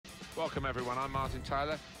Welcome everyone, I'm Martin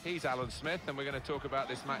Tyler, he's Alan Smith, and we're going to talk about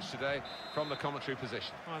this match today from the commentary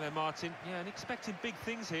position. Hi there Martin, yeah, and expecting big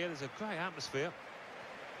things here, there's a great atmosphere.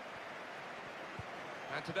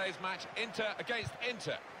 And today's match, Inter against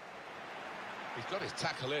Inter. He's got his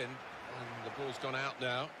tackle in, and the ball's gone out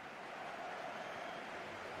now.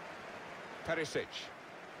 Perisic.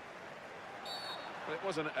 Well, it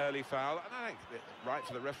was an early foul, and I think it's right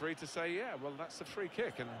for the referee to say, yeah, well, that's a free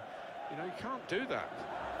kick, and, you know, you can't do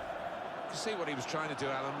that. You see what he was trying to do,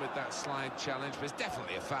 Alan, with that slide challenge, but it's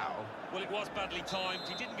definitely a foul. Well, it was badly timed.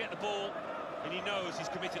 He didn't get the ball, and he knows he's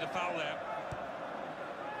committed a foul there.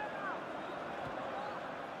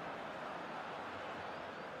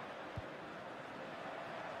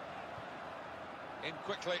 In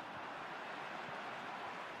quickly.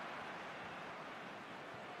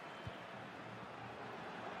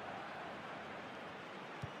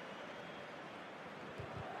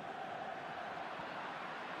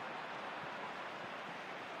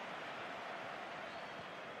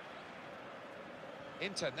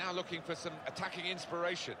 Inter now looking for some attacking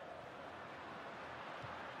inspiration.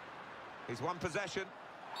 He's won possession.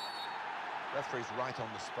 Referee's right on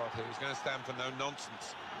the spot here. He's going to stand for no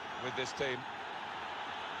nonsense with this team.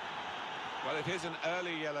 Well, it is an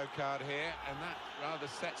early yellow card here, and that rather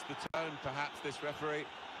sets the tone, perhaps, this referee.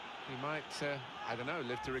 He might, I don't know,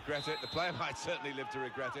 live to regret it. The player might certainly live to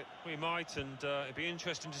regret it. We might, and it'd be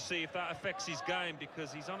interesting to see if that affects his game,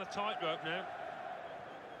 because he's on a tightrope now.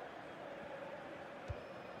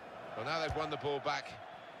 Well, now they've won the ball back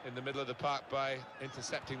in the middle of the park by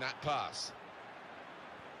intercepting that pass.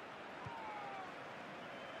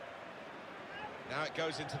 Now it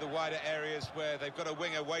goes into the wider areas where they've got a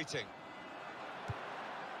winger waiting.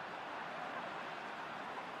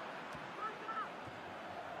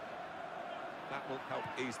 That will help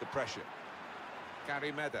ease the pressure.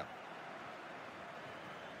 Gary Medel.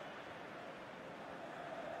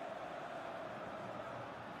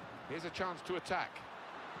 Here's a chance to attack.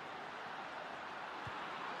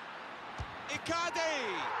 Icardi!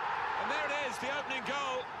 And there it is, the opening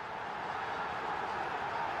goal.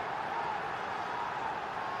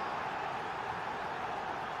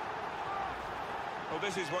 Well,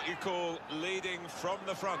 this is what you call leading from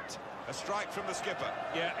the front. A strike from the skipper.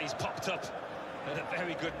 Yeah, he's popped up at a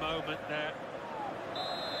very good moment there.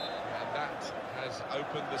 And that has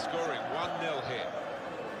opened the scoring. 1-0 here.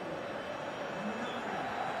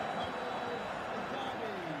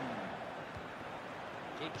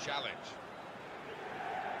 Good challenge.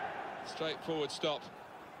 Straightforward stop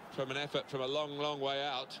from an effort from a long, long way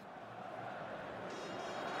out.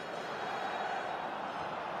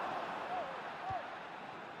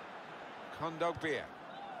 Kondogbia.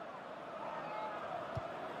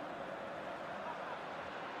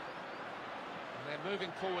 And they're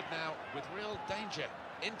moving forward now with real danger.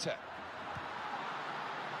 Inter.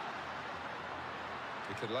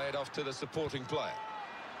 He could lay it off to the supporting player.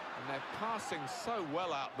 And they're passing so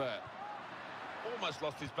well out there. Almost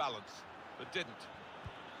lost his balance, but didn't.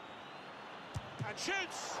 And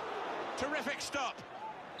shoots! Terrific stop.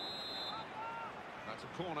 That's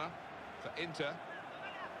a corner for Inter.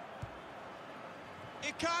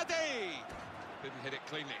 Icardi! Didn't hit it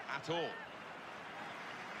cleanly at all.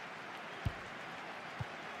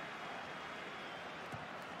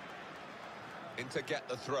 Inter get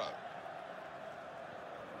the throw.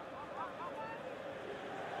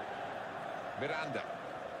 Miranda.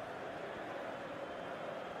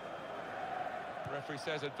 Referee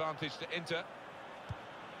says advantage to Inter.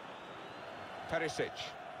 Perisic.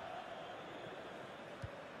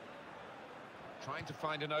 Trying to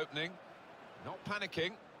find an opening. Not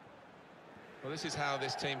panicking. Well, this is how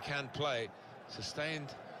this team can play.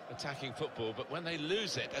 Sustained attacking football, but when they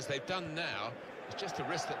lose it, as they've done now, it's just a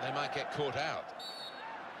risk that they might get caught out.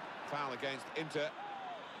 Foul against Inter.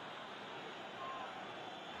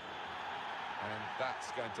 And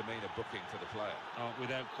that's going to mean a booking for the player. Oh,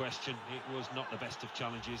 without question, it was not the best of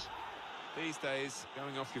challenges. These days,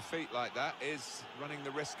 going off your feet like that is running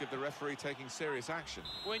the risk of the referee taking serious action.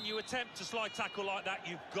 When you attempt a slide tackle like that,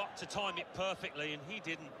 you've got to time it perfectly, and he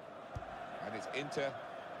didn't. And it's Inter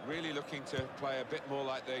really looking to play a bit more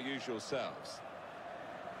like their usual selves.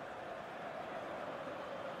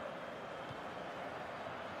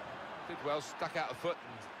 Did well, stuck out a foot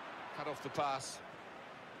and cut off the pass.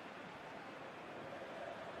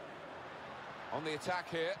 On the attack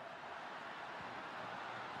here.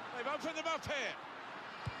 They've opened them up here.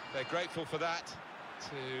 They're grateful for that,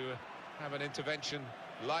 to have an intervention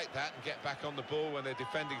like that and get back on the ball when they're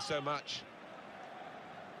defending so much.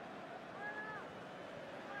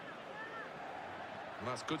 And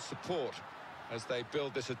that's good support as they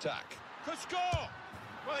build this attack. Could score!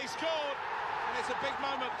 Well, he scored, and it's a big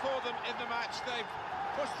moment for them in the match. They've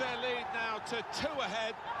pushed their lead now to 2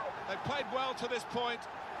 ahead. They've played well to this point,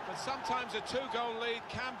 but sometimes a 2-goal lead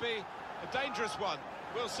can be a dangerous one.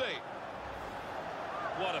 We'll see.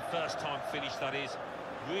 What a first-time finish that is.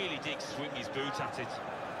 Really did swing his boot at it.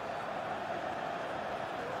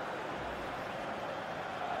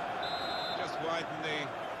 Just widen the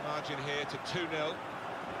margin here to 2-0.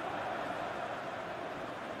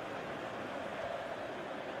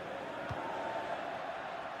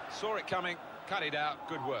 Saw it coming, cut it out,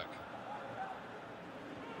 good work.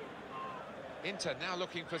 Inter now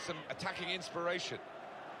looking for some attacking inspiration.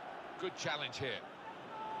 Good challenge here.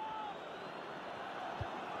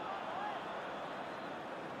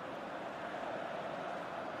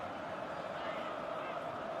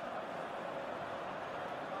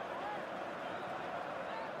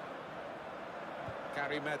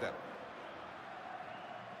 Gary Meda.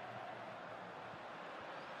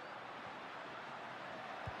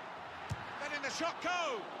 Letting the shot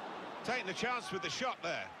go! Taking the chance with the shot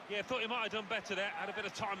there. Yeah, thought he might have done better there. Had a bit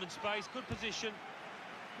of time and space, good position.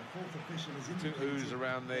 Two oohs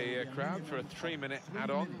around the crowd for a 3-minute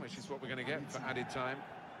add-on, which is what we're going to get for added time.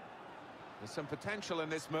 There's some potential in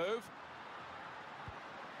this move.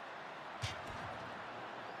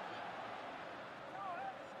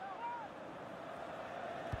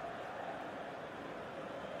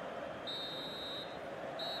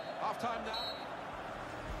 Half-time now.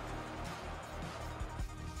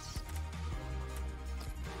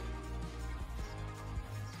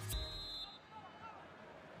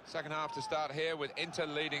 Second half to start here with Inter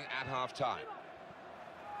leading at half-time.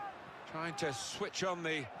 Trying to switch on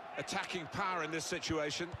the attacking power in this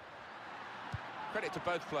situation. Credit to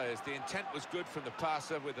both players. The intent was good from the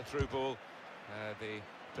passer with the through ball. The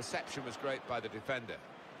perception was great by the defender.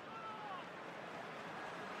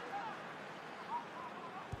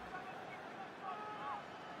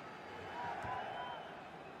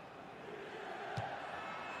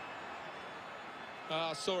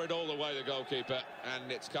 Saw it all the way, the goalkeeper,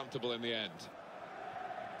 and it's comfortable in the end.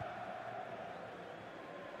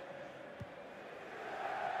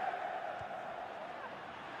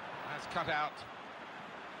 That's cut out.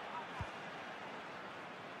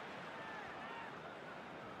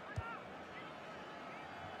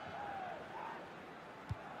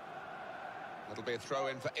 That'll be a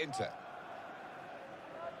throw-in for Inter.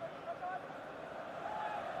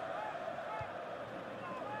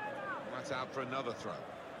 That's out for another throw.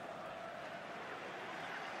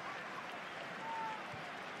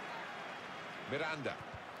 Miranda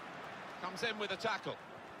comes in with a tackle.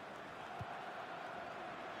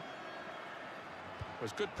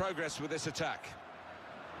 There's good progress with this attack.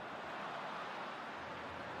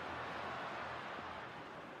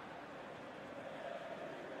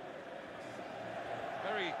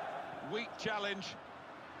 Very weak challenge.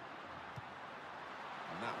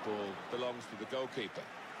 And that ball belongs to the goalkeeper.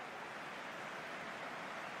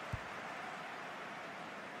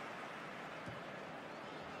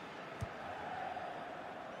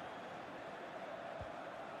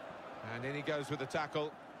 And in he goes with the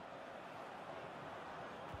tackle.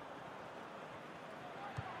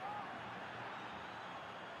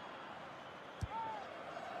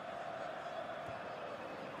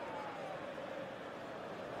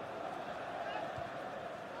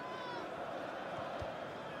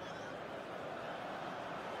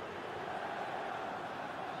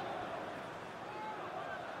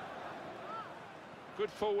 Good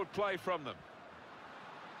forward play from them.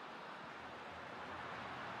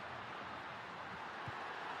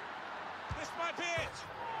 This might be it.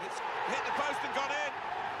 It's hit the post and gone in.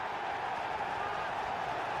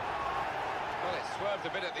 Well, it swerved a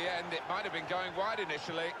bit at the end. It might have been going wide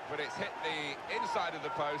initially, but it's hit the inside of the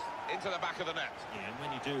post into the back of the net. Yeah, and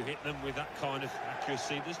when you do hit them with that kind of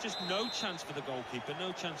accuracy, there's just no chance for the goalkeeper,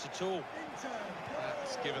 no chance at all.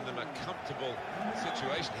 That's given them a comfortable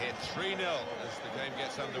situation here. 3-0 as the game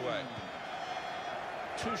gets underway.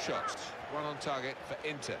 2 shots, 1 on target for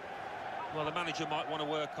Inter. Well, the manager might want to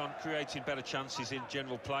work on creating better chances in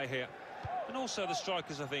general play here. And also the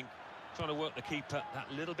strikers, I think, trying to work the keeper that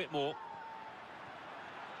little bit more.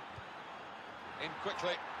 In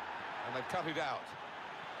quickly, and they've cut it out.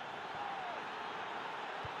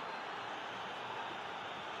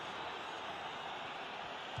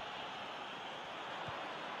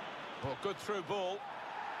 Well, good through ball.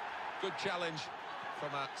 Good challenge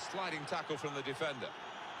from a sliding tackle from the defender.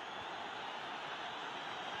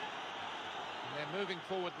 They're moving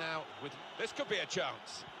forward now with... This could be a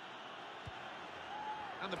chance.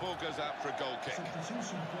 And the ball goes out for a goal kick.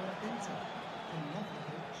 Substitution for Inter. From left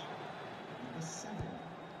pitch, number 7,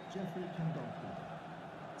 Jeffrey Kandolfi.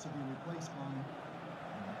 to be replaced by number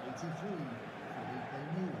 83,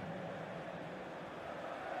 Fifa.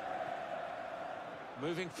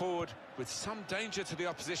 Moving forward with some danger to the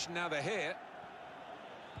opposition now they're here.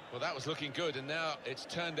 Well, that was looking good, and now it's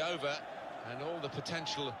turned over, and all the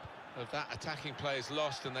potential of that attacking play is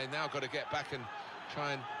lost, and they now got to get back and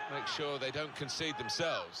try and make sure they don't concede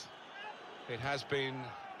themselves. It has been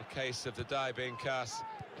a case of the die being cast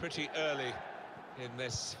pretty early in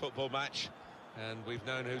this football match, and we've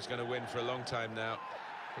known who's going to win for a long time now.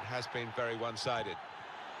 It has been very one-sided.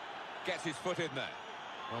 Gets his foot in there.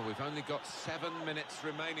 Well, we've only got 7 minutes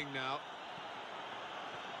remaining now.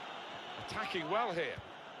 Attacking well here.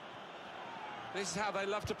 This is how they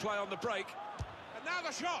love to play on the break. And now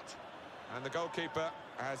the shot! And the goalkeeper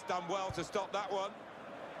has done well to stop that one.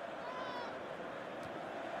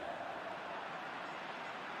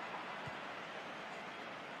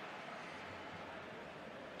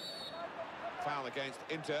 Foul against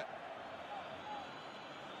Inter.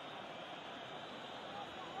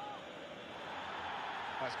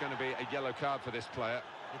 That's going to be a yellow card for this player.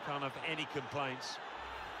 You can't have any complaints.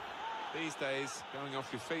 These days, going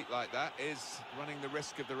off your feet like that is running the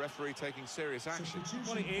risk of the referee taking serious action.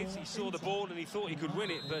 Well, it is. He saw the ball and he thought he could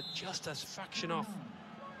win it, but just a fraction off.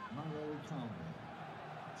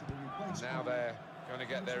 Now they're going to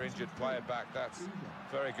get their injured player back. That's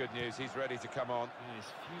very good news. He's ready to come on. Yeah,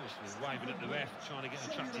 he's furiously waving at the ref, trying to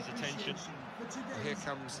attract his attention. Well, here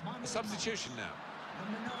comes a substitution now.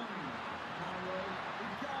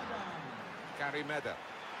 Gary Meda.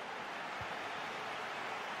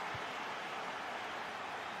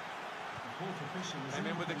 Came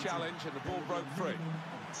in with the challenge and the ball broke free.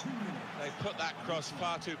 They put that cross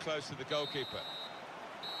far too close to the goalkeeper.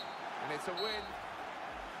 And it's a win